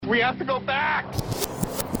We have to go back!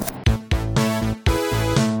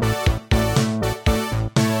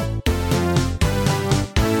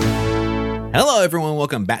 Hello, everyone.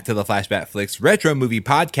 Welcome back to the Flashback Flicks Retro Movie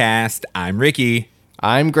Podcast. I'm Ricky.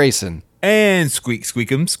 I'm Grayson. And squeak,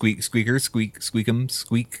 squeak'em, squeak, squeaker, squeak, squeak'em,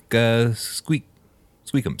 squeak, squeak,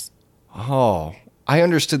 squeak'ems. Oh, I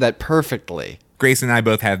understood that perfectly. Grace and I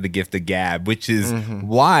both have the gift of gab, which is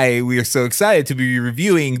why we are so excited to be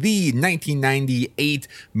reviewing the 1998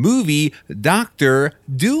 movie Dr.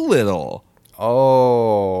 Dolittle.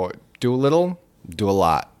 Oh, do a little, do a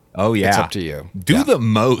lot. Oh, yeah. It's up to you. Do the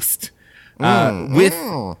most.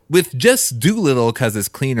 With just Dolittle, because it's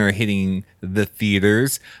cleaner, hitting the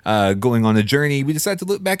theaters, going on a journey, we decided to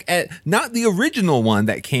look back at not the original one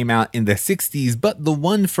that came out in the 60s, but the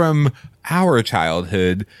one from our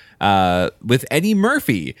childhood with Eddie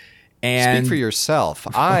Murphy. And Speak for yourself.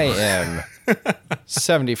 I am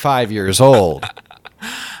 75 years old.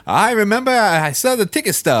 I remember I saw the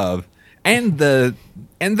ticket stub and the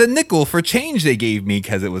nickel for change they gave me,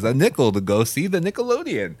 because it was a nickel to go see the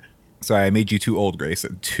Nickelodeon. Sorry, I made you too old,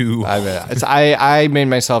 Grayson. I made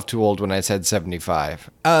myself too old when I said 75.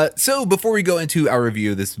 So before we go into our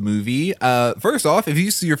review of this movie, first off, if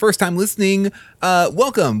this is your first time listening,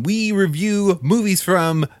 welcome. We review movies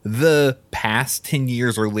from the past 10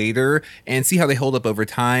 years or later and see how they hold up over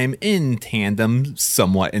time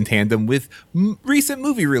somewhat in tandem with recent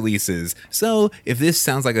movie releases. So if this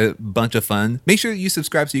sounds like a bunch of fun, make sure that you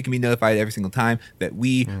subscribe so you can be notified every single time that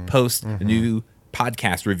we post a new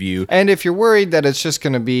podcast review. And if you're worried that it's just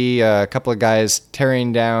going to be a couple of guys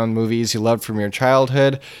tearing down movies you loved from your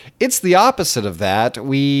childhood, it's the opposite of that.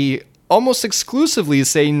 We almost exclusively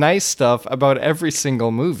say nice stuff about every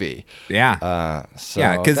single movie. Yeah.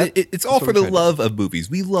 Because it's all for the love of movies.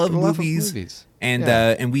 We love movies.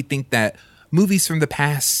 And we think that movies from the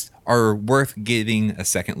past are worth giving a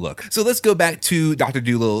second look. So let's go back to Dr.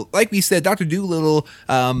 Dolittle. Like we said, Dr. Dolittle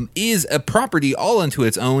is a property all unto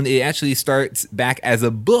its own. It actually starts back as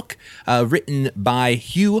a book written by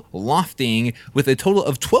Hugh Lofting, with a total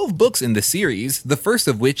of 12 books in the series, the first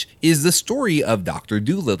of which is The Story of Dr.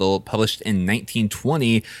 Dolittle, published in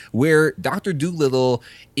 1920, where Dr. Dolittle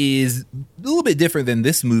is a little bit different than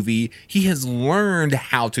this movie. He has learned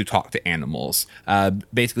how to talk to animals.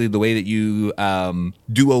 Basically, the way that you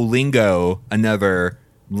Duolingo another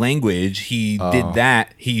language, he did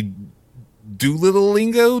that. He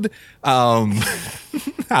Dolittle-lingoed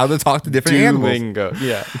how to talk to different animals.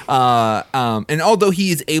 Yeah. And although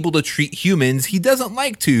he is able to treat humans, he doesn't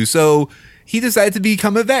like to. So he decided to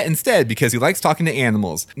become a vet instead because he likes talking to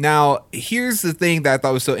animals. Now, here's the thing that I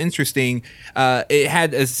thought was so interesting. It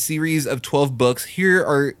had a series of 12 books.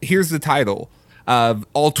 Here's the title of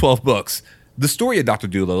all 12 books. The Story of Dr.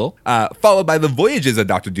 Dolittle, followed by The Voyages of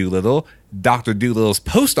Dr. Dolittle, Dr. Dolittle's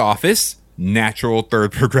Post Office, natural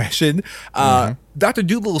third progression, Dr.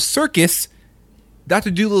 Dolittle's Circus,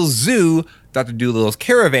 Dr. Dolittle's Zoo, Dr. Dolittle's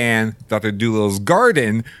Caravan, Dr. Dolittle's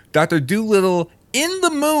Garden, Dr. Dolittle in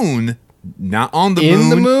the Moon, not on the moon. In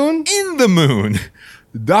the moon? In the moon.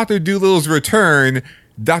 Dr. Dolittle's Return,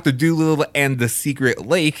 Dr. Dolittle and the Secret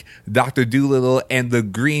Lake, Dr. Dolittle and the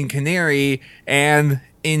Green Canary, and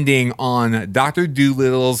ending on Dr.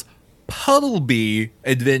 Dolittle's Puddleby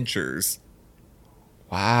Adventures.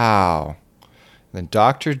 Wow. Then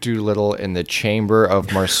Dr. Dolittle in the Chamber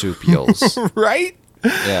of Marsupials. Right?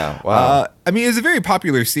 Yeah, wow. I mean, it's a very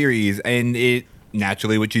popular series, and it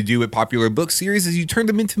naturally, what you do with popular book series is you turn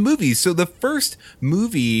them into movies. So the first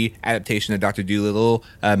movie adaptation of Dr. Dolittle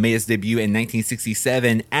made its debut in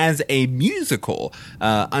 1967 as a musical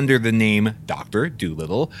under the name Dr.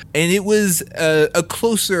 Dolittle. And it was a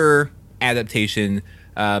closer adaptation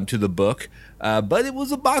to the book. But it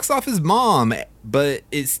was a box office bomb, but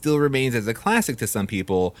it still remains as a classic to some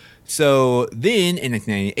people. So then in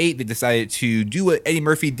 1998, they decided to do what Eddie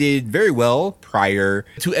Murphy did very well prior,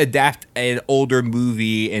 to adapt an older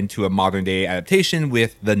movie into a modern day adaptation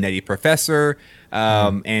with The Nutty Professor.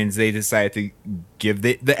 And they decided to give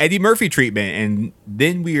the Eddie Murphy treatment. And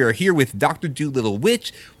then we are here with Dr. Dolittle,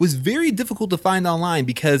 which was very difficult to find online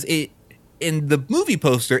because it, in the movie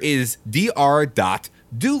poster, is Dr.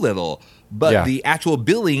 Dolittle. But the actual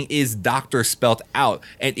billing is doctor spelt out.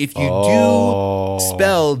 And if you do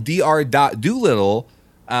spell Dr. Dolittle,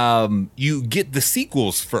 you get the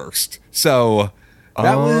sequels first. So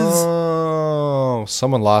that was...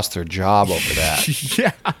 someone lost their job over that.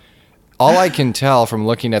 Yeah. All I can tell from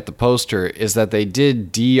looking at the poster is that they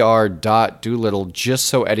did Dr. Dolittle just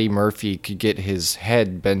so Eddie Murphy could get his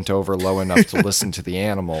head bent over low enough to listen to the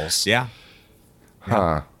animals. Yeah.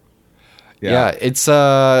 Huh. Yeah, it's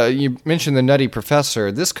you mentioned the Nutty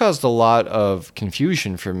Professor. This caused a lot of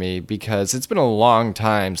confusion for me because it's been a long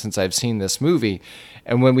time since I've seen this movie,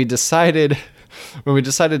 and when we decided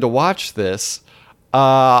to watch this,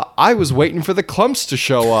 I was waiting for the Clumps to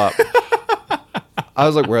show up. I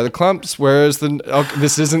was like, "Where are the Clumps? Where's the? Oh,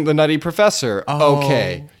 this isn't the Nutty Professor." Oh.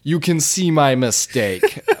 Okay, you can see my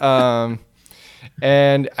mistake.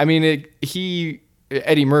 And I mean,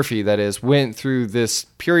 Eddie Murphy, that is, went through this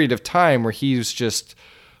period of time where he was just,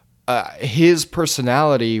 his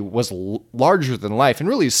personality was larger than life and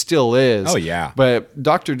really still is. Oh, yeah. But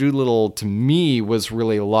Dr. Dolittle, to me, was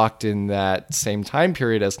really locked in that same time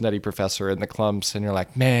period as Nutty Professor and the Clumps. And you're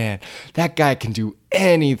like, man, that guy can do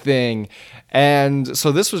anything. And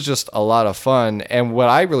so this was just a lot of fun. And what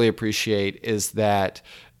I really appreciate is that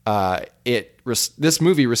this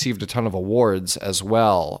movie received a ton of awards as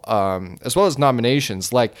well as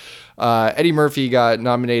nominations. Like Eddie Murphy got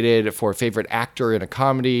nominated for Favorite Actor in a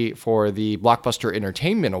Comedy for the Blockbuster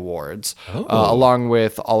Entertainment Awards, along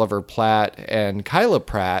with Oliver Platt and Kyla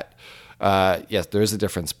Pratt. Yes, there is a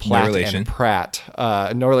difference. Platt and Pratt.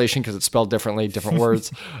 No relation because it's spelled differently, different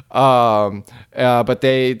words. But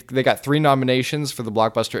they got 3 nominations for the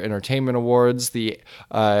Blockbuster Entertainment Awards.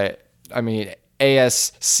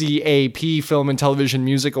 ASCAP Film and Television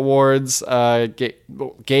Music Awards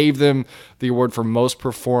gave them the award for Most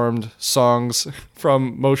Performed Songs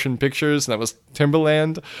from Motion Pictures, and that was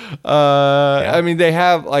Timbaland. I mean, they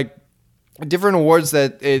have like different awards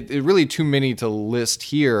that it really too many to list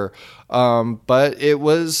here. But it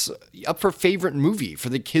was up for favorite movie for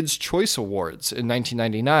the Kids' Choice Awards in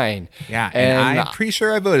 1999. Yeah, and I'm pretty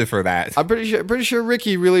sure I voted for that. I'm pretty sure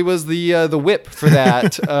Ricky really was the whip for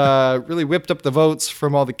that. Really whipped up the votes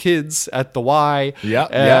from all the kids at the Y. Yeah,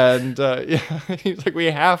 and he's like, we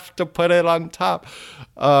have to put it on top.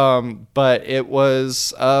 But it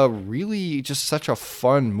was really just such a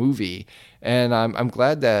fun movie, and I'm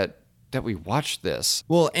glad that we watched this.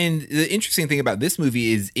 Well, and the interesting thing about this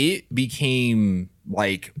movie is it became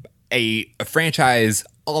like a franchise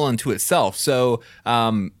all unto itself. So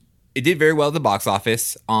it did very well at the box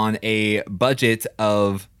office on a budget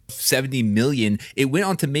of $70 million. It went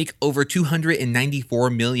on to make over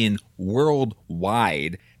 $294 million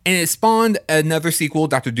worldwide. And it spawned another sequel,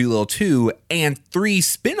 Dr. Dolittle 2, and 3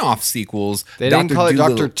 spin-off sequels. They didn't call it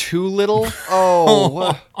Dr. Too Little?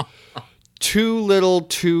 Oh, Too Little,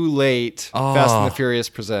 Too Late. Fast and the Furious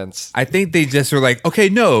presents. I think they just were like, okay,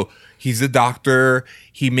 no, he's a doctor.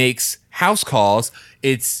 He makes house calls.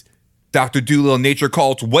 It's Dr. Dolittle Nature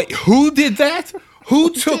Calls. Wait, who did that?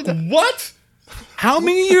 Who took what? How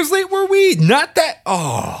many years late were we? Not that.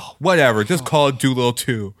 Oh, whatever. Just call it Dolittle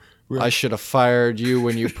 2. I should have fired you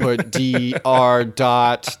when you put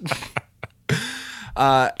Dr.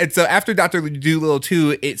 And so after Dr. Dolittle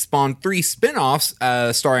 2, it spawned 3 spin-offs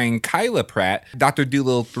starring Kyla Pratt, Dr.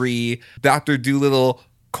 Dolittle 3, Dr. Dolittle,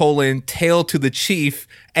 Tail to the Chief,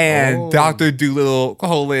 and Dr. Dolittle,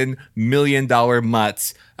 $1 Million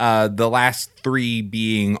Mutts, the last 3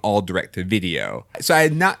 being all direct-to-video. So I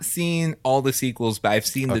had not seen all the sequels, but I've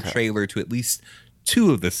seen the trailer to at least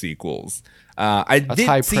 2 of the sequels. That's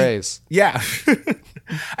high praise. Yeah.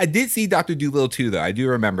 I did see Dr. Dolittle 2, though. I do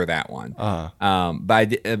remember that one.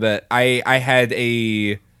 But I had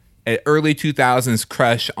an early 2000s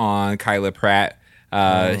crush on Kyla Pratt.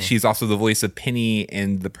 She's also the voice of Penny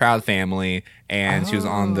in The Proud Family, and she was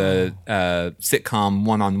on the sitcom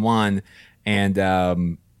One-on-One. And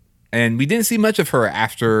we didn't see much of her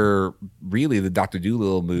after really the Dr.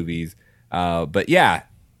 Dolittle movies. But yeah,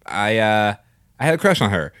 I had a crush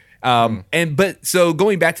on her. But so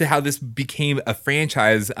going back to how this became a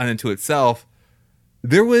franchise unto itself,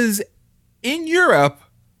 there was in Europe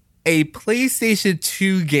a PlayStation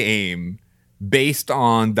 2 game based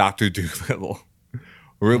on Dr. Dolittle,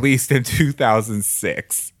 released in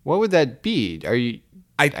 2006. What would that be?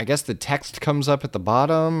 I guess the text comes up at the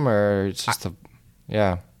bottom, or it's just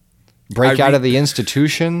break out of the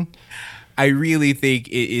institution. I really think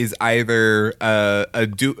it is either a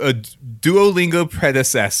Duolingo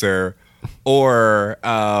predecessor or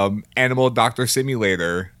Animal Doctor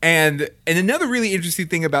Simulator. And another really interesting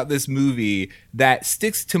thing about this movie that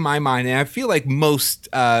sticks to my mind, and I feel like most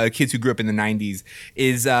kids who grew up in the 90s,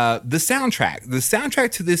 is the soundtrack. The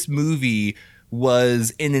soundtrack to this movie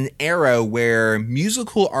was in an era where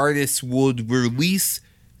musical artists would release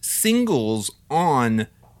singles on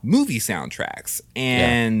movie soundtracks.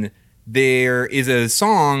 And there is a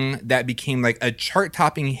song that became like a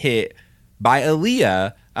chart-topping hit by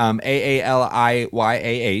Aaliyah, Aaliyyah,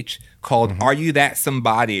 called "Are You That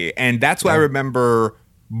Somebody?" And that's what I remember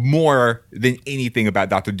more than anything about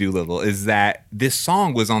Dr. Dolittle is that this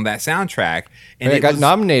song was on that soundtrack. And it got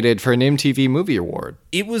nominated for an MTV Movie Award.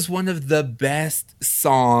 It was one of the best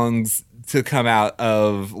songs to come out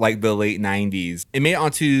of like the late 90s. It made it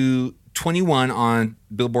onto 21 on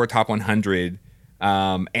Billboard Top 100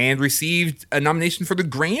 and received a nomination for the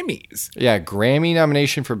Grammys. Yeah, Grammy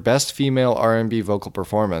nomination for Best Female R&B Vocal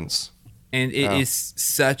Performance. And it is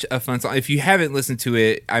such a fun song. If you haven't listened to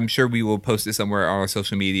it, I'm sure we will post it somewhere on our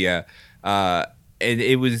social media. And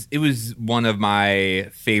it was one of my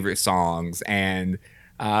favorite songs, and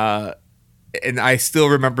I still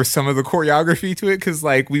remember some of the choreography to it because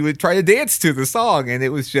like we would try to dance to the song, and it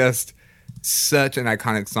was just such an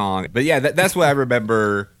iconic song. But yeah, that's what I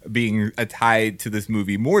remember being tied to this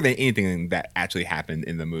movie more than anything that actually happened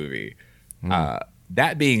in the movie.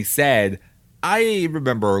 That being said, I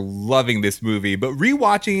remember loving this movie, but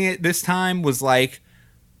rewatching it this time was like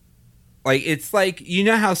it's like, you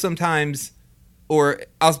know how sometimes, or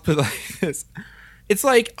I'll put it like this, it's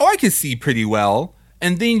like, oh, I can see pretty well,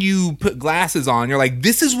 and then you put glasses on, you're like,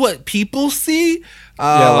 this is what people see.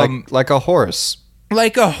 Like a horse.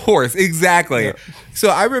 Like a horse, exactly. Yeah. So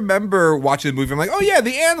I remember watching the movie, I'm like, oh yeah,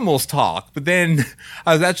 the animals talk. But then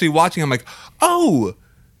I was actually watching, I'm like, oh,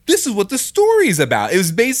 this is what the story's about. It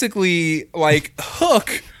was basically like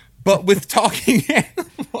Hook, but with talking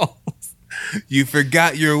animals. You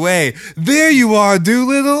forgot your way. There you are,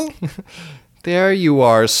 Doolittle. There you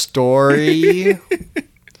are, story.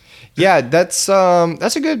 Yeah, that's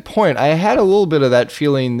a good point. I had a little bit of that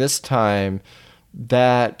feeling this time,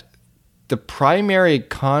 that the primary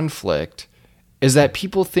conflict is that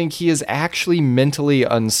people think he is actually mentally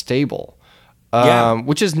unstable.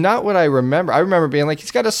 Which is not what I remember. I remember being like, he's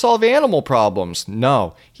got to solve animal problems.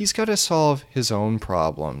 No, he's got to solve his own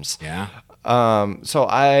problems. Yeah.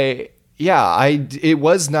 It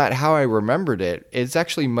was not how I remembered it. It's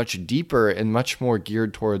actually much deeper and much more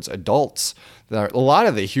geared towards adults. A lot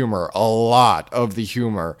of the humor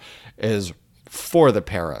is for the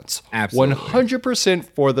parents. Absolutely. 100%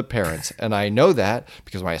 for the parents. And I know that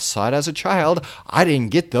because when I saw it as a child, I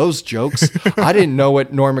didn't get those jokes. I didn't know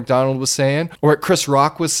what Norm Macdonald was saying or what Chris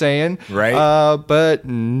Rock was saying. Right. But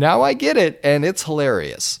now I get it, and it's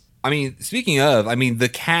hilarious. I mean, speaking of, the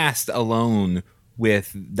cast alone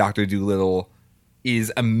with Dr. Dolittle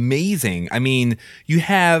is amazing. I mean, you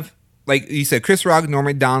have, like you said, Chris Rock, Norm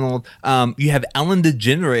Macdonald. You have Ellen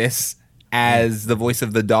DeGeneres as the voice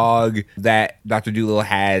of the dog that Dr. Dolittle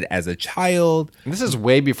had as a child. And this is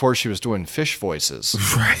way before she was doing fish voices.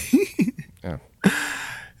 Right. Yeah.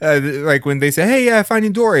 Like when they say, hey,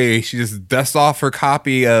 Finding Dory, she just dusts off her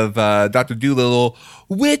copy of Dr. Dolittle,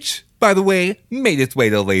 which, by the way, made its way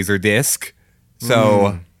to Laserdisc.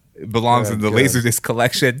 So it belongs in the Laserdisc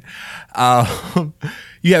collection.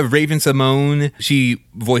 You have Raven Simone. She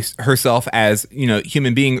voiced herself as,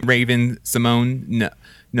 human being Raven Simone.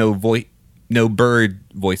 No bird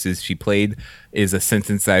voices she played is a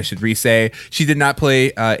sentence that I should re-say. She did not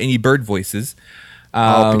play any bird voices.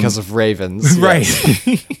 Because of ravens. Right.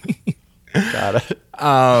 Got it.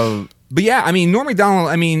 But yeah, Norm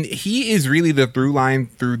Macdonald, he is really the through line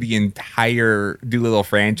through the entire Dolittle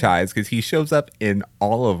franchise because he shows up in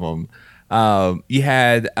all of them. You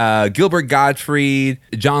had Gilbert Gottfried,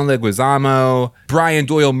 John Leguizamo, Brian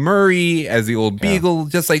Doyle Murray as the old Beagle,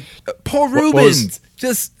 just like Paul Reubens.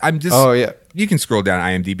 Oh yeah. You can scroll down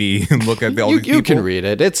IMDb and look at all these people. You can read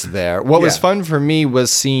it. It's there. What was fun for me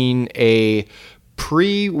was seeing a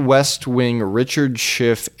pre-West Wing Richard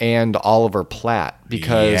Schiff and Oliver Platt,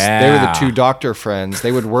 because they were the two doctor friends.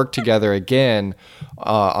 They would work together again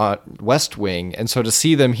on West Wing. And so to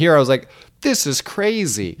see them here, I was like, this is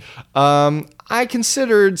crazy. I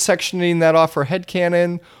considered sectioning that off for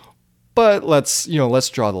headcanon, but let's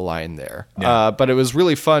draw the line there. Yeah. But it was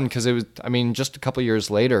really fun because it was, just a couple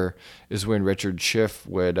years later is when Richard Schiff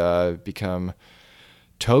would become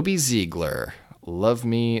Toby Ziegler. Love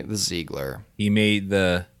me the Ziegler. He made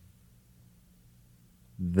the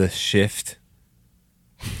shift.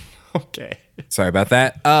 Okay. Sorry about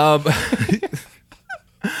that.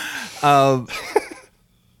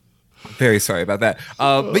 Very sorry about that.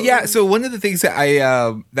 But yeah, so one of the things that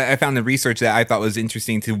I found in research that I thought was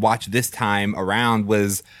interesting to watch this time around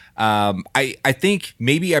was I think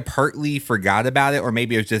maybe I partly forgot about it, or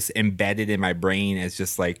maybe it was just embedded in my brain as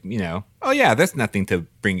just like, oh yeah, that's nothing to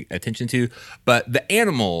bring attention to. But the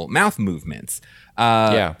animal mouth movements.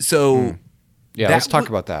 So let's talk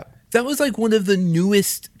about that. That was like one of the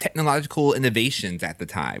newest technological innovations at the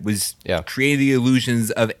time, was creating the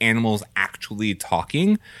illusions of animals actually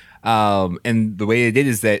talking. And the way they did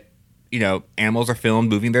is that, animals are filmed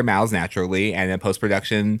moving their mouths naturally, and in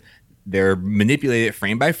post-production, they're manipulated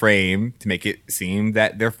frame by frame to make it seem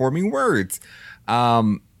that they're forming words.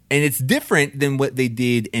 And it's different than what they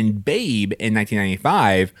did in Babe in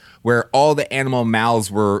 1995, where all the animal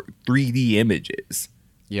mouths were 3D images.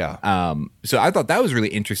 Yeah. So I thought that was really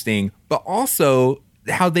interesting, but also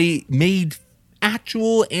how they made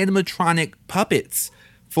actual animatronic puppets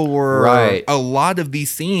for a lot of these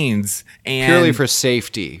scenes, and purely for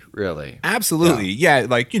safety, really. Absolutely. Yeah,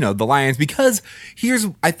 like, the lions, because here's,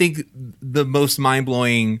 I think, the most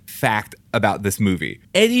mind-blowing fact about this movie.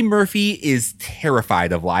 Eddie Murphy is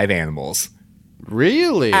terrified of live animals.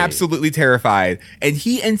 Really? Absolutely terrified. And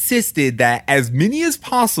he insisted that as many as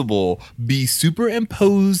possible be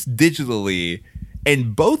superimposed digitally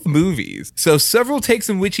in both movies. So several takes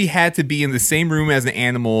in which he had to be in the same room as an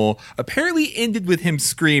animal apparently ended with him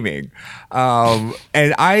screaming. And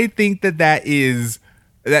I think that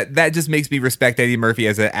just makes me respect Eddie Murphy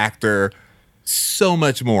as an actor so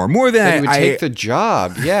much more than he would take the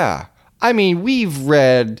job. Yeah. I mean, we've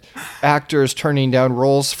read actors turning down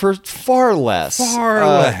roles for far less.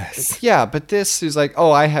 Yeah, but this is like,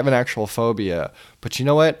 I have an actual phobia. But you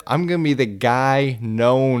know what? I'm going to be the guy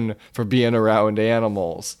known for being around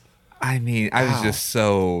animals. I mean, I was just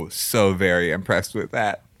so very impressed with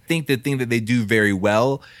that. I think the thing that they do very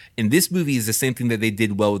well in this movie is the same thing that they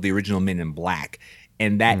did well with the original Men in Black.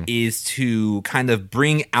 And that is to kind of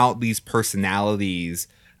bring out these personalities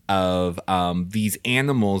of these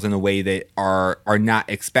animals in a way that are not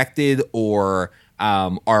expected or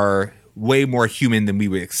are way more human than we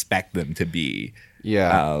would expect them to be.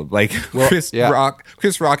 Yeah, Chris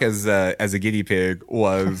Rock as a guinea pig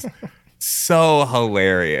was so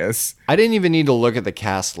hilarious. I didn't even need to look at the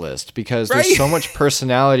cast list because there's so much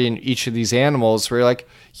personality in each of these animals where you're like,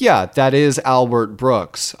 yeah, that is Albert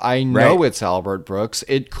Brooks. I know it's Albert Brooks.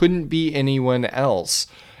 It couldn't be anyone else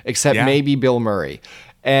except maybe Bill Murray.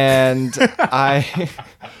 And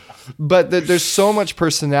but there's so much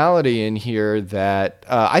personality in here that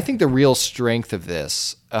I think the real strength of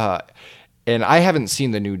this, and I haven't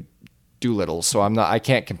seen the new Dolittle, so I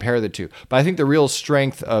can't compare the two. But I think the real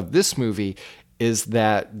strength of this movie is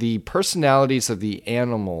that the personalities of the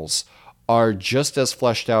animals are just as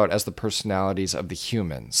fleshed out as the personalities of the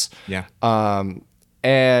humans. Yeah.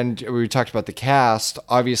 And we talked about the cast.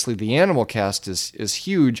 Obviously, the animal cast is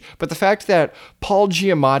huge. But the fact that Paul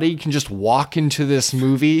Giamatti can just walk into this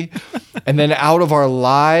movie and then out of our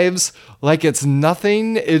lives like it's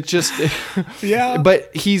nothing, it just... Yeah.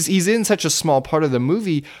 But he's in such a small part of the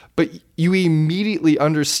movie, but you immediately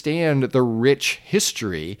understand the rich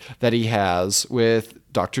history that he has with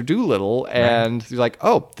Dr. Dolittle, and you're like,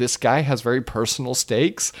 this guy has very personal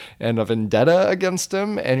stakes and a vendetta against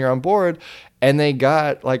him, and you're on board. And they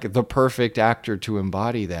got like the perfect actor to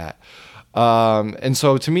embody that. And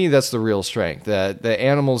so to me, that's the real strength, that the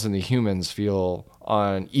animals and the humans feel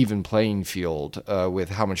on even playing field with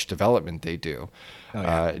how much development they do.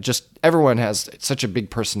 Just everyone has such a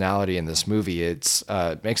big personality in this movie. It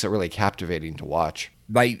makes it really captivating to watch.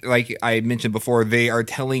 Like I mentioned before, they are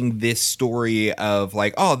telling this story of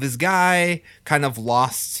like, this guy kind of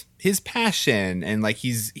lost his passion, and like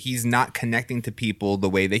he's not connecting to people the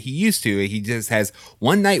way that he used to. He just has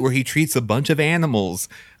one night where he treats a bunch of animals,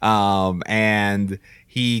 and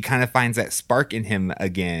he kind of finds that spark in him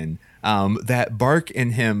again, that bark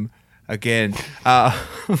in him again.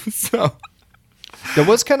 So that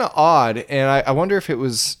was kind of odd, and I wonder if it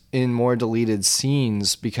was in more deleted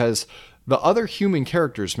scenes, because the other human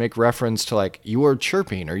characters make reference to like, you are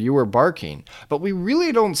chirping or you are barking, but we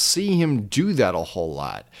really don't see him do that a whole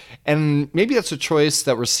lot. And maybe that's a choice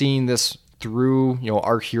that we're seeing this through,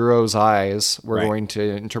 our hero's eyes. We're going to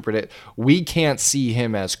interpret it. We can't see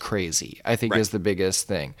him as crazy, I think is the biggest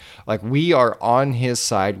thing. Like, we are on his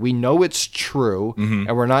side. We know it's true,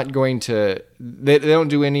 and we're not going to, they don't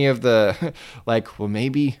do any of the like, well,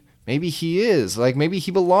 maybe he is, like, maybe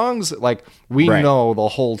he belongs, like, we know the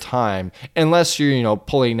whole time, unless you're,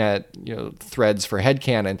 pulling at, threads for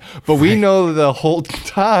headcanon, but we know the whole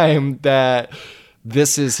time that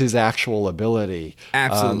this is his actual ability.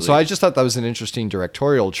 Absolutely. So I just thought that was an interesting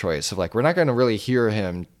directorial choice of like, we're not going to really hear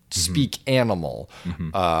him speak animal.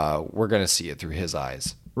 We're going to see it through his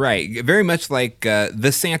eyes. Right. Very much like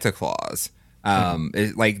the Santa Claus.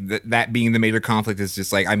 That being the major conflict is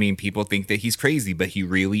just like, I mean, people think that he's crazy, but he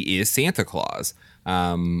really is Santa Claus.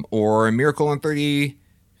 Or a Miracle on 35th?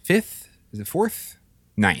 Is it 4th?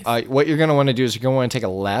 9th. What you're going to want to do is you're going to want to take a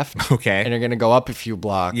left. Okay. And you're going to go up a few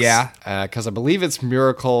blocks. Yeah. Because I believe it's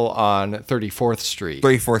Miracle on 34th Street.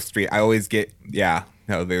 34th Street. I always get,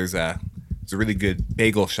 no, there's a really good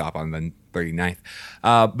bagel shop on the 39th.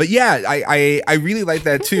 But yeah, I really like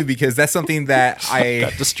that too, because that's something that I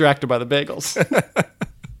Got distracted by the bagels.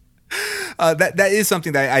 that is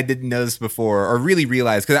something that I didn't notice before or really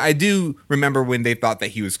realize, because I do remember when they thought that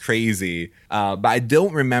he was crazy, but I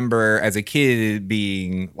don't remember as a kid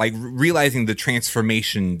being like realizing the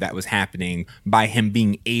transformation that was happening by him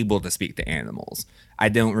being able to speak to animals. I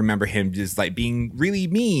don't remember him just like being really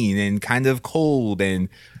mean and kind of cold and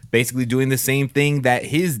basically doing the same thing that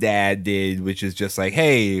his dad did, which is just like,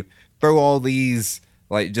 hey, throw all these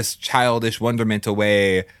like just childish wonderment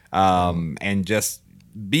away, and just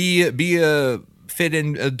be a fit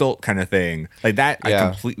in adult kind of thing. Like that Yeah. I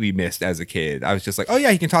completely missed as a kid. I was just like, oh yeah,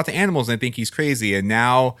 he can talk to animals and think he's crazy. And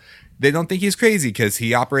now they don't think he's crazy because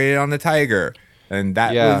he operated on the tiger. And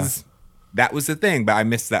that was the thing, but I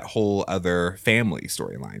missed that whole other family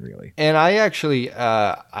storyline, really. And I actually,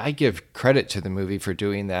 I give credit to the movie for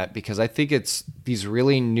doing that, because I think it's these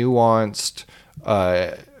really nuanced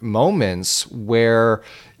moments where,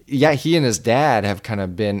 yeah, he and his dad have kind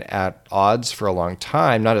of been at odds for a long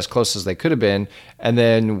time, not as close as they could have been. And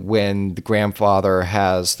then when the grandfather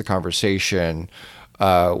has the conversation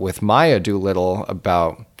with Maya Doolittle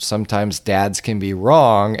about sometimes dads can be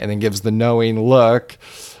wrong, and then gives the knowing look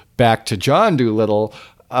back to John Doolittle,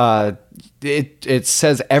 it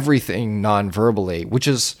says everything non-verbally, which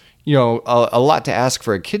is, you know, a lot to ask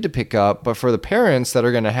for a kid to pick up, but for the parents that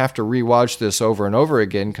are going to have to rewatch this over and over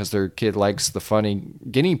again because their kid likes the funny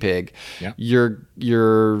guinea pig, Yeah.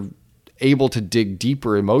 you're able to dig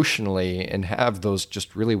deeper emotionally and have those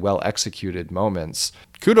just really well executed moments.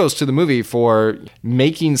 Kudos to the movie for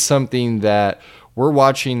making something that we're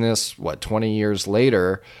watching this, 20 years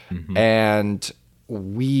later, and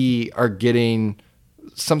we are getting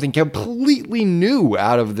something completely new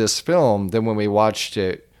out of this film than when we watched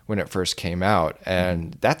it when it first came out.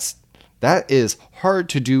 And that is hard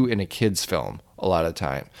to do in a kid's film a lot of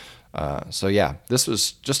time. So yeah, this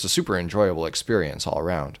was just a super enjoyable experience all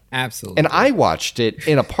around. Absolutely. And I watched it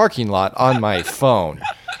in a parking lot on my phone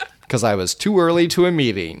because I was too early to a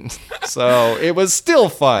meeting. So it was still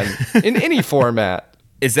fun in any format.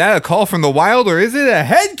 Is that a call from the wild, or is it a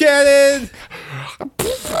headcanon?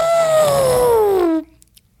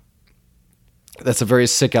 That's a very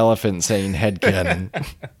sick elephant saying headcanon.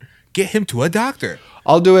 Get him to a doctor.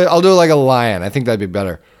 I'll do it like a lion. I think that'd be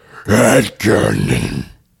better. Headcanon.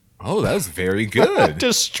 Oh, that was very good.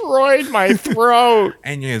 Destroyed my throat.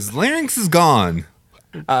 And his larynx is gone.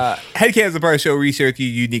 Headcanon is a part of the show where we share with you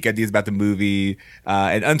unique ideas about the movie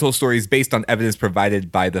and untold stories based on evidence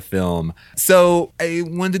provided by the film. So I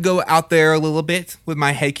wanted to go out there a little bit with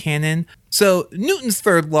my headcanon. So Newton's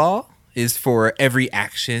third law is for every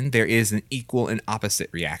action, there is an equal and opposite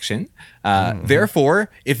reaction. Therefore,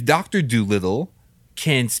 if Dr. Doolittle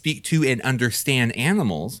can speak to and understand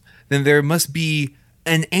animals, then there must be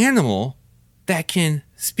an animal that can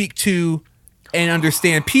speak to and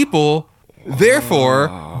understand people. Therefore,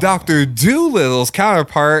 Dr. Doolittle's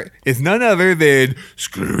counterpart is none other than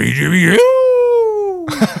Scooby-Doo.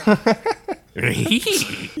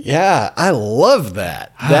 Yeah, I love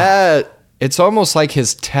that. It's almost like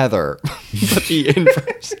his tether, but the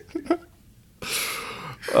inverse.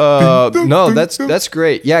 No, that's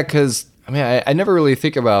great. Yeah, because I mean, I never really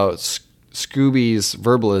think about Scooby's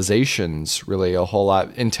verbalizations really a whole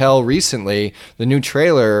lot until recently. The new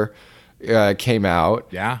trailer came out.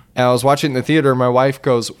 Yeah. And I was watching it in the theater, and my wife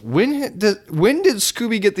goes, when did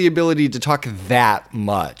Scooby get the ability to talk that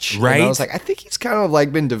much? Right. And I was like, I think he's kind of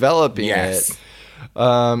like been developing Yes. it.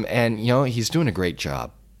 And, you know, he's doing a great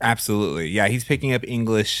job Absolutely. Yeah, he's picking up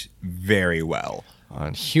English very well.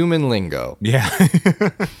 on human lingo. Yeah.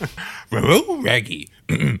 Hello, Raggy.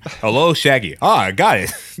 Hello, Shaggy. Oh, I got it.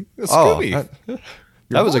 Scooby.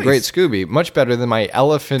 That was a voice. great Scooby. Much better than my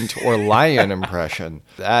elephant or lion impression.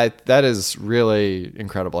 That is really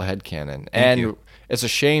incredible headcanon. And you. it's a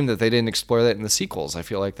shame that they didn't explore that in the sequels. I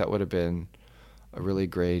feel like that would have been a really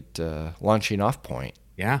great launching off point.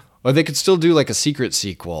 Yeah. Or they could still do like a secret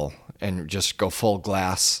sequel and just go full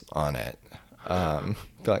glass on it.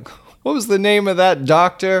 Be like, what was the name of that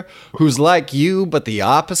doctor who's like you but the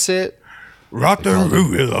opposite?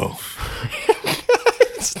 Rock-a-roo-willow.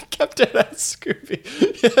 Kept it at Scooby.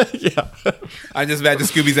 Yeah. I just imagine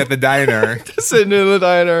Scooby's at the diner. Sitting in the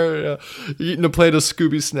diner, eating a plate of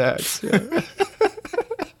Scooby snacks. Yeah.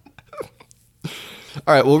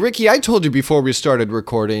 All right. Well, Ricky, I told you before we started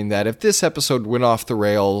recording that if this episode went off the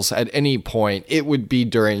rails at any point, it would be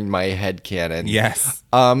during my headcanon. Yes.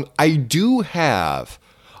 I do have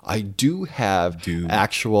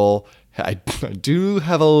actual I do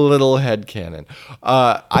have a little headcanon.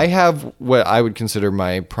 I have what I would consider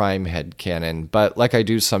my prime headcanon, but like I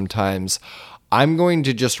do sometimes, I'm going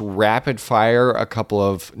to just rapid fire a couple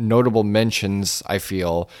of notable mentions, I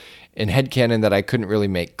feel, in headcanon that I couldn't really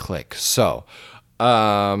make click. So,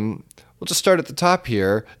 we'll just start at the top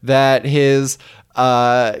here, that his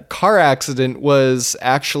car accident was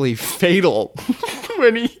actually fatal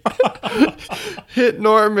when he hit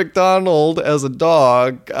Norm Macdonald as a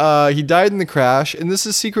dog. He died in the crash, and this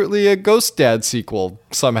is secretly a Ghost Dad sequel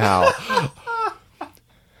somehow.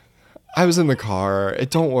 I was in the car.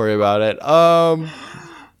 Don't worry about it. Oh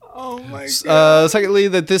my god. Secondly,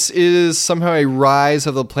 that this is somehow a Rise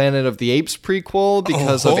of the Planet of the Apes prequel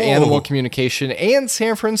because of animal communication, and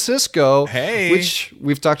San Francisco, which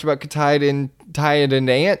we've talked about could tie it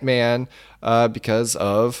into Ant-Man because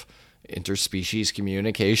of interspecies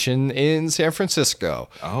communication in San Francisco.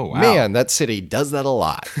 Oh, wow. Man, that city does that a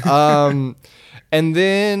lot. And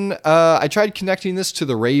then I tried connecting this to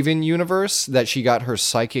the Raven universe, that she got her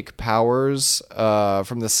psychic powers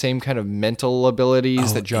from the same kind of mental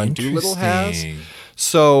abilities that John Dolittle has.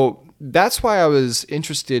 So that's why I was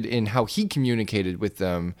interested in how he communicated with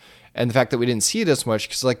them, and the fact that we didn't see it as much.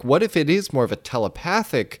 Because, like, what if it is more of a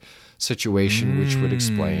telepathic situation, which would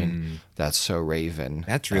explain That's So Raven.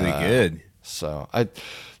 That's really good. So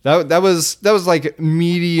that was like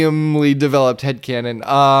mediumly developed headcanon.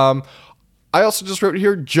 I also just wrote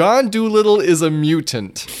here, John Dolittle is a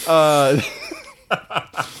mutant. So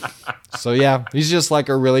yeah, he's just like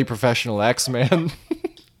a really professional X-Man.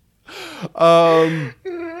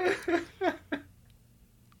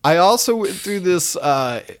 I also went through this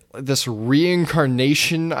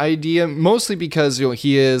reincarnation idea, mostly because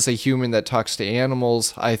he is a human that talks to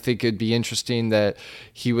animals. I think it'd be interesting that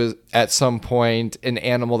he was at some point an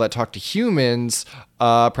animal that talked to humans,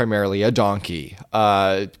 primarily a donkey,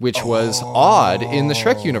 which was odd in the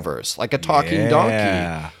Shrek universe. Like a talking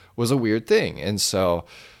donkey was a weird thing, and so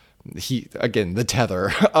the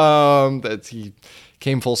tether, that he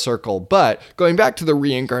came full circle. But going back to the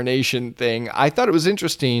reincarnation thing, I thought it was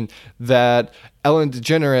interesting that Ellen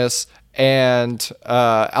DeGeneres and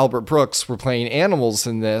Albert Brooks were playing animals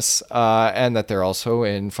in this, and that they're also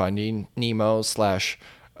in Finding Nemo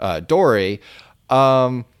 / Dory.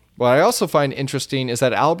 What I also find interesting is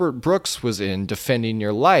that Albert Brooks was in Defending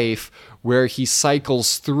Your Life, where he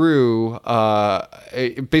cycles through,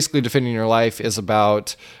 basically Defending Your Life is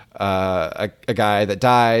about a guy that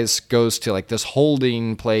dies, goes to like this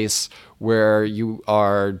holding place where you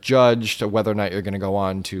are judged whether or not you're going to go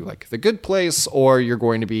on to like the good place, or you're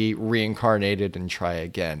going to be reincarnated and try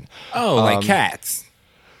again. Oh, like Cats.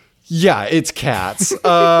 Yeah, it's Cats.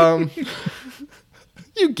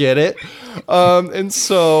 You get it. And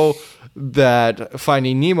so that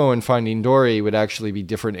Finding Nemo and Finding Dory would actually be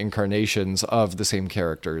different incarnations of the same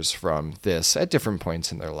characters from this at different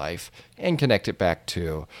points in their life, and connect it back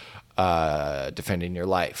to Defending Your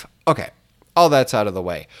Life. Okay, all that's out of the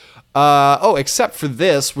way. Except for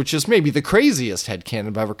this, which is maybe the craziest headcanon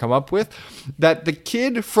I've ever come up with, that the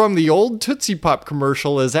kid from the old Tootsie Pop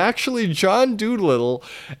commercial is actually John Dolittle,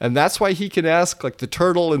 and that's why he can ask like the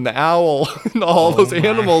turtle and the owl and all those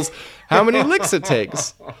animals how many licks it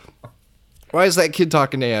takes. Why is that kid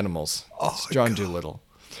talking to animals? It's John Dolittle.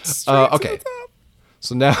 Okay,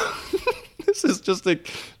 so now this is just a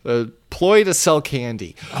ploy to sell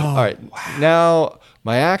candy. All right, now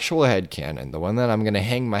my actual headcanon, the one that I'm going to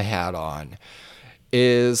hang my hat on,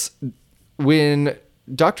 is when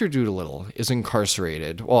Dr. Dolittle is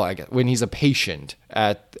incarcerated. Well, I guess when he's a patient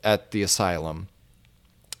at the asylum.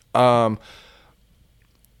 They're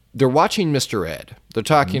watching Mr. Ed. They're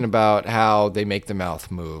talking about how they make the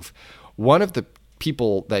mouth move. One of the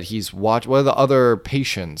people that he's watched, one of the other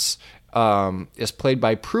patients, is played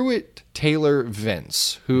by Pruitt Taylor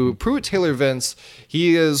Vince, who Pruitt Taylor Vince,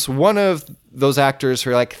 he is one of those actors who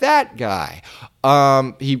are like, that guy.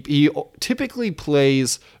 He typically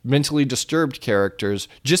plays mentally disturbed characters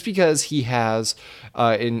just because he has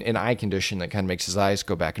an eye condition that kind of makes his eyes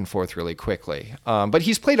go back and forth really quickly. But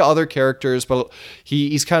he's played other characters, but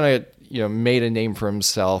he's kind of made a name for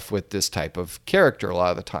himself with this type of character a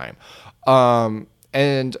lot of the time.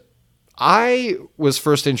 And I was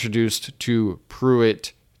first introduced to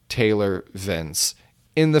Pruitt Taylor Vince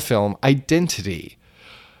in the film Identity.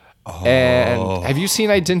 And have you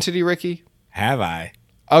seen Identity, Ricky? Have I?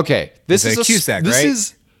 Okay, this is Cusack,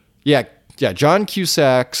 right? Yeah, John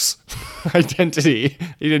Cusack's Identity.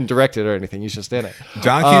 He didn't direct it or anything. He's just in it.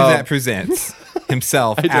 John Cusack presents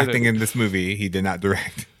himself acting in this movie. He did not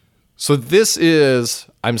direct. So this is,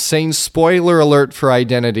 I'm saying spoiler alert for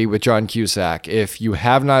Identity with John Cusack. If you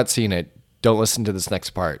have not seen it, don't listen to this next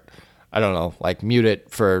part. I don't know, like mute it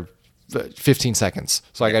for 15 seconds.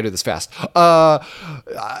 So I got to do this fast.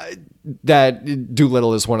 That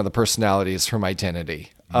Doolittle is one of the personalities from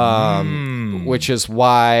Identity, which is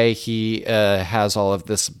why he has all of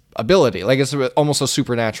this ability. Like it's almost a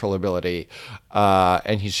supernatural ability.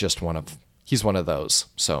 And he's one of those.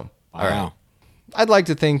 So, all right. I'd like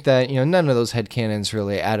to think that, none of those headcanons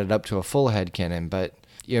really added up to a full headcanon, but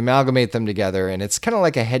you amalgamate them together and it's kind of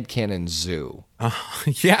like a headcanon zoo.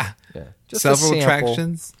 Yeah. Just several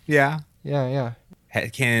attractions. Yeah. Yeah.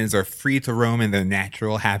 Headcanons are free to roam in their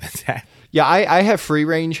natural habitat. Yeah, I have free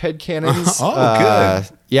range headcanons.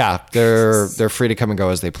 Good. Yeah, they're free to come and go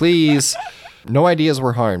as they please. No ideas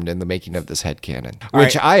were harmed in the making of this headcanon,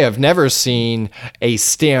 which I have never seen a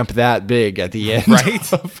stamp that big at the end.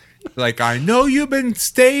 Right? Like, I know you've been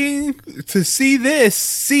staying to see this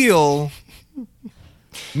seal.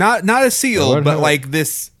 Not a seal, but like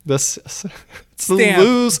this. It's a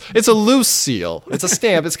loose seal. It's a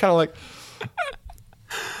stamp. It's kind of like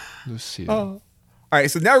loose seal. All right,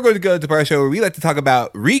 so now we're going to go to the part of the show where we like to talk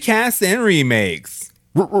about recasts and remakes.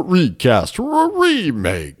 Recast,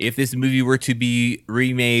 remake. If this movie were to be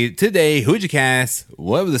remade today, who would you cast?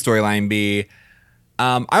 What would the storyline be?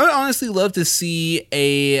 I would honestly love to see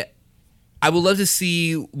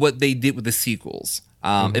what they did with the sequels.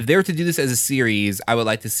 If they were to do this as a series, I would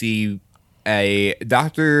like to see a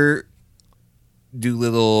Dr.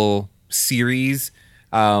 Doolittle series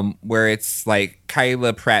where it's like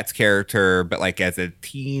Kyla Pratt's character, but like as a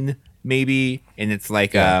teen maybe, and it's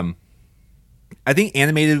like I think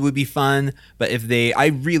animated would be fun, but I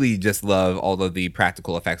really just love all of the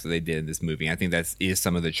practical effects that they did in this movie. I think that is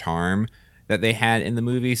some of the charm that they had in the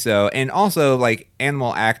movie. So, and also like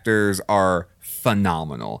animal actors are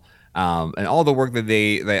phenomenal. And all the work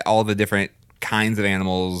that all the different kinds of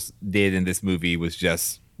animals did in this movie was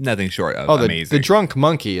just nothing short of amazing. The drunk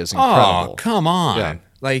monkey is incredible. Oh, come on. Yeah.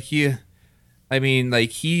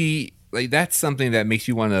 That's something that makes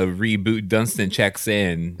you want to reboot Dunstan Checks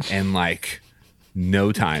In like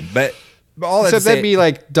no time. But all that that'd be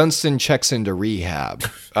like Dunstan Checks Into Rehab,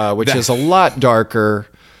 which is a lot darker,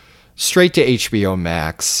 straight to HBO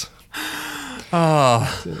Max.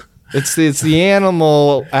 Oh, it's the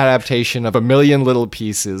animal adaptation of A Million Little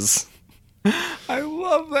Pieces. I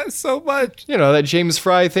love that so much. That James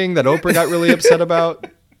Fry thing that Oprah got really upset about.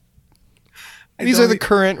 These are the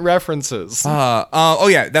current references. Oh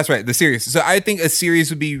yeah, that's right. The series. So I think a series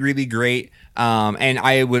would be really great. And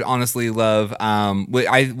I would honestly love what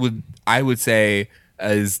I would say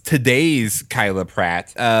is today's Kyla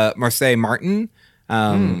Pratt, Marseille Martin.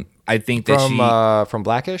 I think that from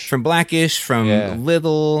Blackish, from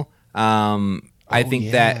Little. I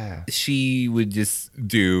think that she would just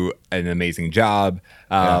do an amazing job.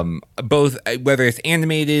 Both whether it's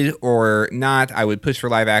animated or not, I would push for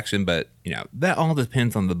live action, but that all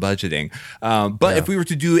depends on the budgeting. But if we were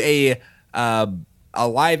to do a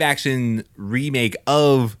live action remake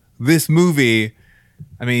of this movie,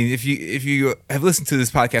 I mean, if you have listened to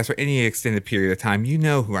this podcast for any extended period of time, you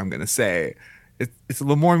know who I'm going to say. It's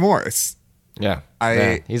Lamorne Morris. Yeah.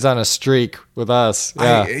 He's on a streak with us.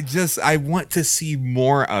 Yeah. I want to see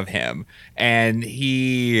more of him. And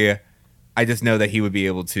I just know that he would be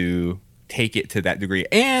able to take it to that degree.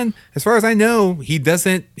 And as far as I know,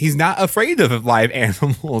 he's not afraid of live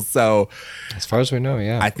animals. So as far as we know,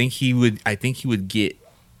 yeah. I think he would get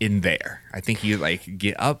in there. I think he would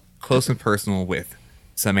get up close and personal with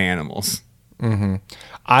some animals. Mm-hmm.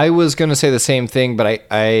 I was going to say the same thing, but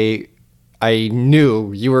I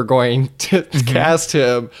knew you were going to cast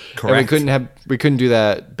him. Correct. And we couldn't do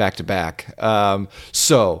that back to back.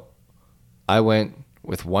 So I went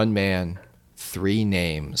with one man, 3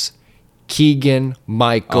 names.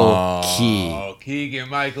 Keegan-Michael Key. Oh,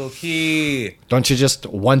 Keegan-Michael Key. Don't you just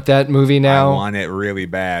want that movie now? I want it really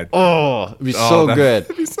bad. Oh, it'd be so good.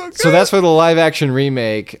 It'd be so good. So that's for the live action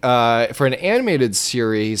remake. For an animated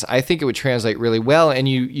series, I think it would translate really well, and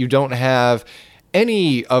you don't have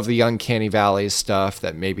any of the Uncanny Valley stuff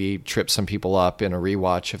that maybe trips some people up in a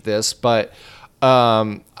rewatch of this, but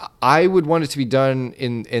I would want it to be done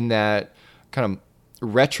in that kind of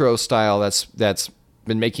retro style that's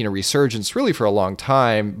been making a resurgence really for a long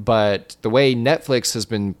time. But the way Netflix has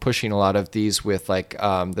been pushing a lot of these with the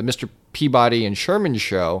Mr. Peabody and Sherman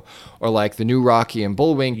show, or like the new Rocky and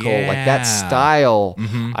Bullwinkle, like that style,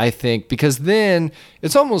 I think, because then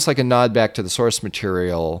it's almost like a nod back to the source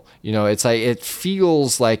material. It's like, it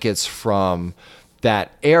feels like it's from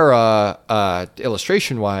that era,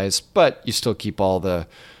 illustration wise, but you still keep all the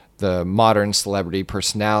modern celebrity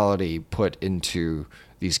personality put into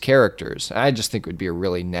these characters. I just think it would be a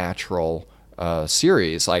really natural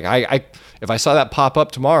series. Like I if I saw that pop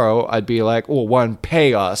up tomorrow, I'd be like, well, one,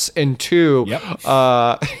 pay us, and two,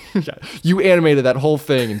 you animated that whole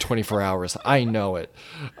thing in 24 hours. I know it.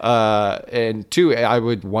 And two, I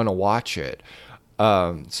would want to watch it.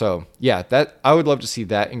 So yeah, that I would love to see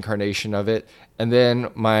that incarnation of it. And then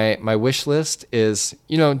my wish list is,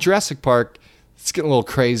 Jurassic Park. It's getting a little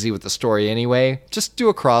crazy with the story anyway. Just do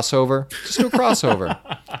a crossover.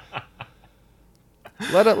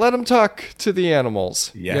 Let them talk to the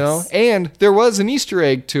animals. Yes. And there was an Easter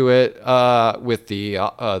egg to it with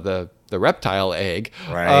the reptile egg,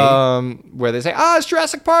 right? Where they say, it's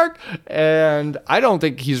Jurassic Park. And I don't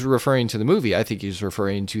think he's referring to the movie. I think he's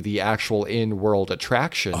referring to the actual in-world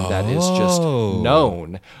attraction that is just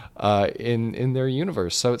known in their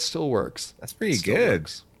universe. So it still works. That's pretty good.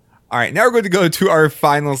 All right, now we're going to go to our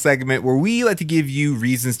final segment where we like to give you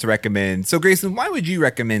reasons to recommend. So, Grayson, why would you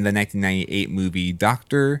recommend the 1998 movie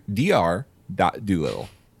Dr. Dolittle?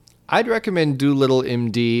 I'd recommend Dolittle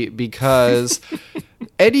MD because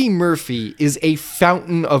Eddie Murphy is a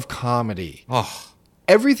fountain of comedy. Oh.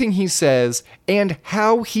 Everything he says and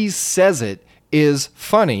how he says it is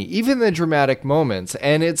funny, even the dramatic moments,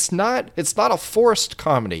 and it's not a forced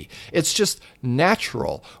comedy. It's just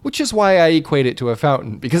natural, which is why I equate it to a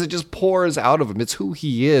fountain, because it just pours out of him. It's who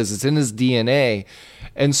he is. It's in his DNA.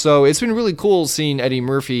 And so it's been really cool seeing Eddie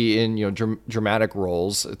Murphy in dramatic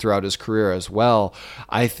roles throughout his career as well.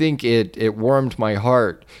 I think it warmed my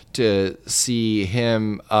heart to see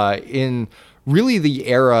him in really the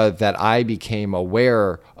era that I became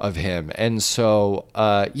aware of him. And so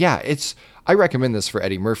I recommend this for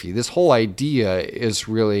Eddie Murphy. This whole idea is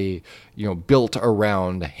really, built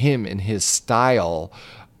around him and his style.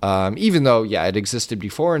 Even though, it existed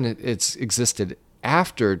before and it's existed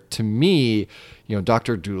after. To me,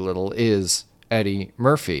 Dr. Dolittle is Eddie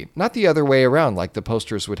Murphy, not the other way around, like the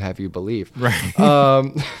posters would have you believe. Right.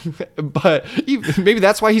 But maybe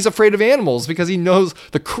that's why he's afraid of animals, because he knows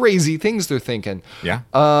the crazy things they're thinking. Yeah.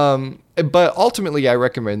 But ultimately, I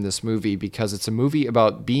recommend this movie because it's a movie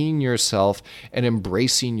about being yourself and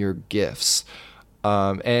embracing your gifts.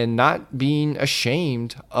 And not being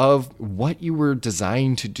ashamed of what you were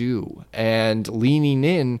designed to do and leaning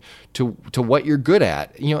in to what you're good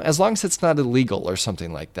at, as long as it's not illegal or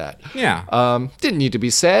something like that. Yeah. Didn't need to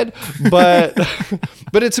be said, but,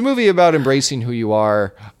 but it's a movie about embracing who you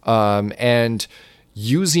are, and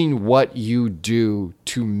using what you do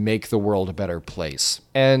to make the world a better place.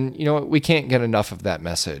 And, we can't get enough of that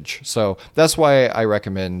message. So that's why I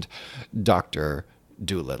recommend Dr.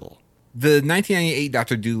 Dolittle. The 1998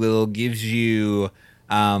 Dr. Dolittle gives you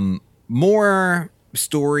more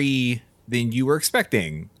story than you were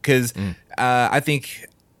expecting. Because I think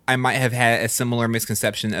I might have had a similar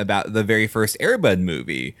misconception about the very first Air Bud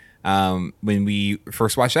movie. When we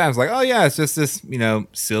first watched that, I was like, oh, yeah, it's just this,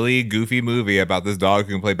 silly, goofy movie about this dog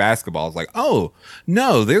who can play basketball. I was like, oh,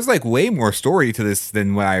 no, there's like way more story to this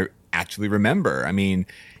than what I actually remember. I mean,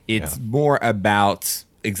 it's more about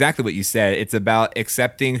exactly what you said. It's about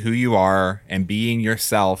accepting who you are and being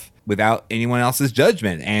yourself without anyone else's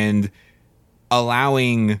judgment and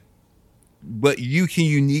allowing what you can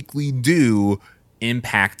uniquely do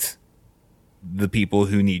impact the people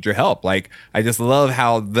who need your help. Like, I just love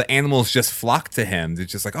how the animals just flock to him. They're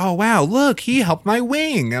just like, oh, wow, look, he helped my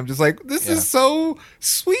wing. I'm just like, this is so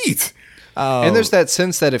sweet. And there's that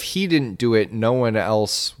sense that if he didn't do it, no one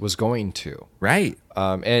else was going to. Right.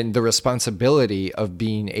 And the responsibility of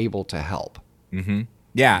being able to help. Mm-hmm.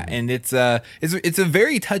 Yeah, and it's a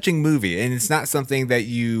very touching movie, and it's not something that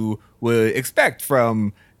you would expect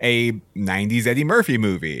from a 90s Eddie Murphy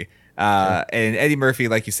movie. And Eddie Murphy,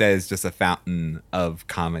 like you said, is just a fountain of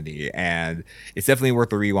comedy, and it's definitely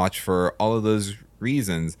worth a rewatch for all of those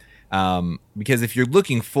reasons. Because if you're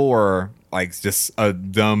looking for like just a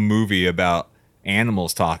dumb movie about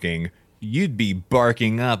animals talking, you'd be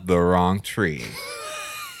barking up the wrong tree.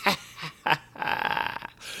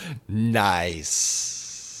 Nice.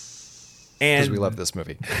 And because we love this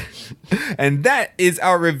movie. And that is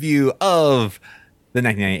our review of the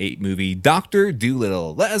 1998 movie Dr.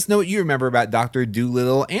 Dolittle. Let us know what you remember about Dr.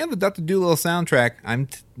 Dolittle and the Dr. Dolittle soundtrack. I'm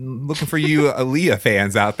looking for you Aaliyah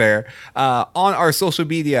fans out there. On our social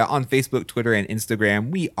media, on Facebook, Twitter, and Instagram,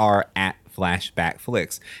 we are at Flashback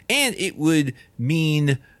Flicks. And it would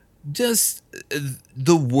mean just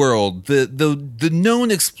the world, the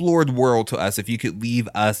known explored world to us if you could leave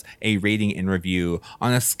us a rating and review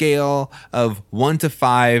on a scale of 1 to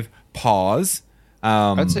 5 paws.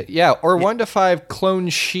 I'd say, or 1 to 5 clone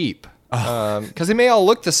sheep, because they may all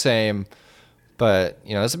look the same, but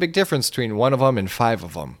there's a big difference between one of them and 5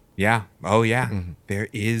 of them. Yeah. Oh yeah. Mm-hmm. There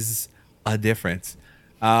is a difference.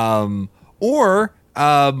 or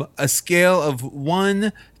a scale of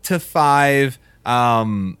 1 to 5.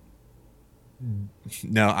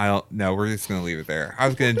 No, I don't. No, we're just gonna leave it there. I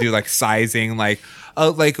was gonna do like sizing, like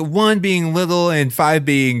 1 being little and 5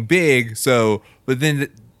 being big. So, but then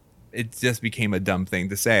it just became a dumb thing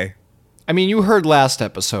to say. I mean, you heard last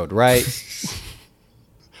episode, right?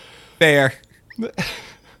 Fair.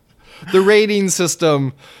 The rating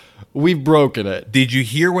system, we've broken it. Did you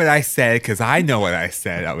hear what I said? Because I know what I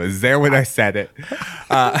said. I was there when I said it.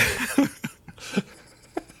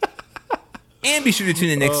 And be sure to tune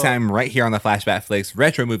in next time right here on the Flashback Flicks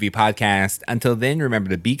Retro Movie Podcast. Until then,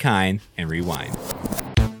 remember to be kind and rewind.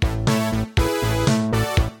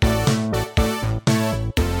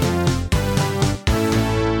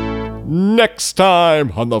 Next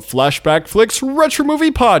time on the Flashback Flicks Retro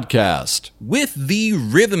Movie Podcast. With the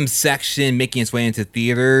rhythm section making its way into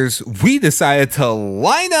theaters, we decided to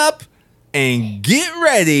line up and get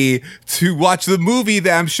ready to watch the movie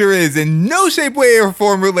that I'm sure is in no shape, way, or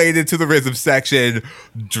form related to the rhythm section,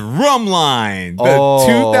 Drumline. The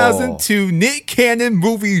 2002 Nick Cannon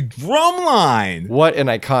movie Drumline. What an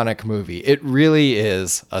iconic movie. It really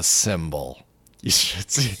is a symbol. You should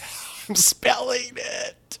see how I'm spelling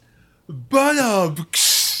it. But Oh,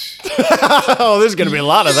 there's going to be a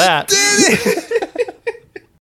lot of that. Did it?